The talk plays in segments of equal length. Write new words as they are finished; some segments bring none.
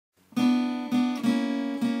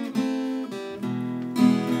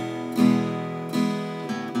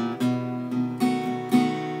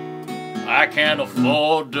I can't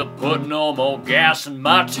afford to put no more gas in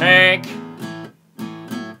my tank.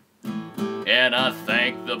 And I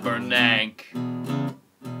thank the Bernanke.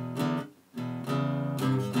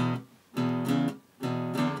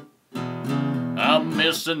 I'm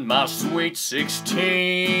missing my sweet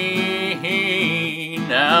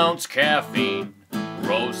 16-ounce caffeine.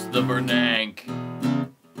 Roast the Bernanke.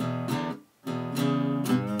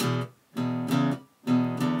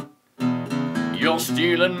 You're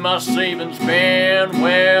stealing my savings, man.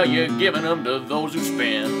 Well, you're giving them to those who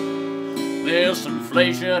spend. This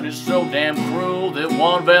inflation is so damn cruel that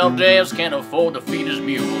Juan Valdez can't afford to feed his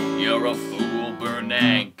mule. You're a fool,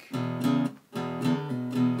 Bernanke.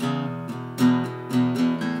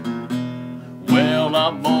 Well,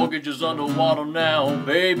 our mortgage is underwater now,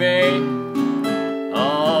 baby.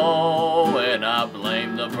 Oh, and I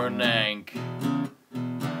blame the Bernanke.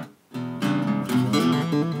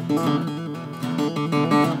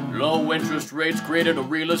 Low interest rates created a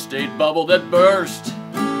real estate bubble that burst,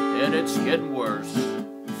 and it's getting worse.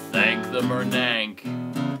 Thank the Bernanke.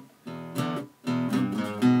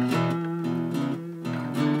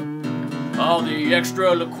 All the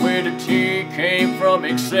extra liquidity came from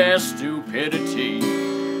excess stupidity.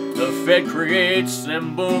 The Fed creates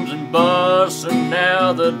them booms and busts, and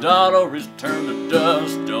now the dollar is turned to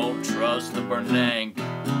dust. Don't trust the Bernanke.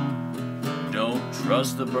 Don't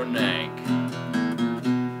trust the Bernanke.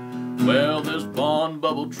 Well, there's bond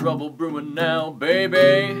bubble trouble brewing now,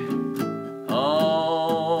 baby.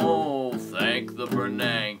 Oh, thank the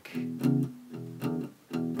Bernanke.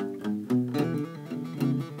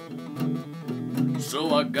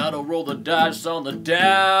 So I gotta roll the dice on the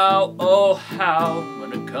Dow. Oh, how,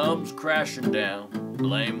 when it comes crashing down,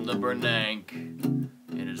 blame the Bernanke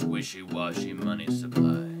and his wishy-washy money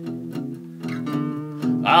supply.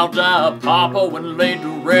 I'll die a pauper when laid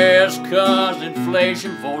to rest, 'cause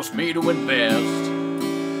inflation forced me to invest.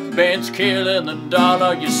 Ben's killing the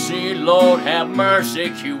dollar, you see, Lord have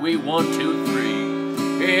mercy, QE 1, 2, 3.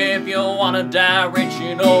 If you wanna die rich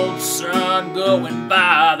and old, son, go and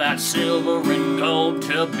buy that silver and gold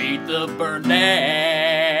to beat the Bernanke.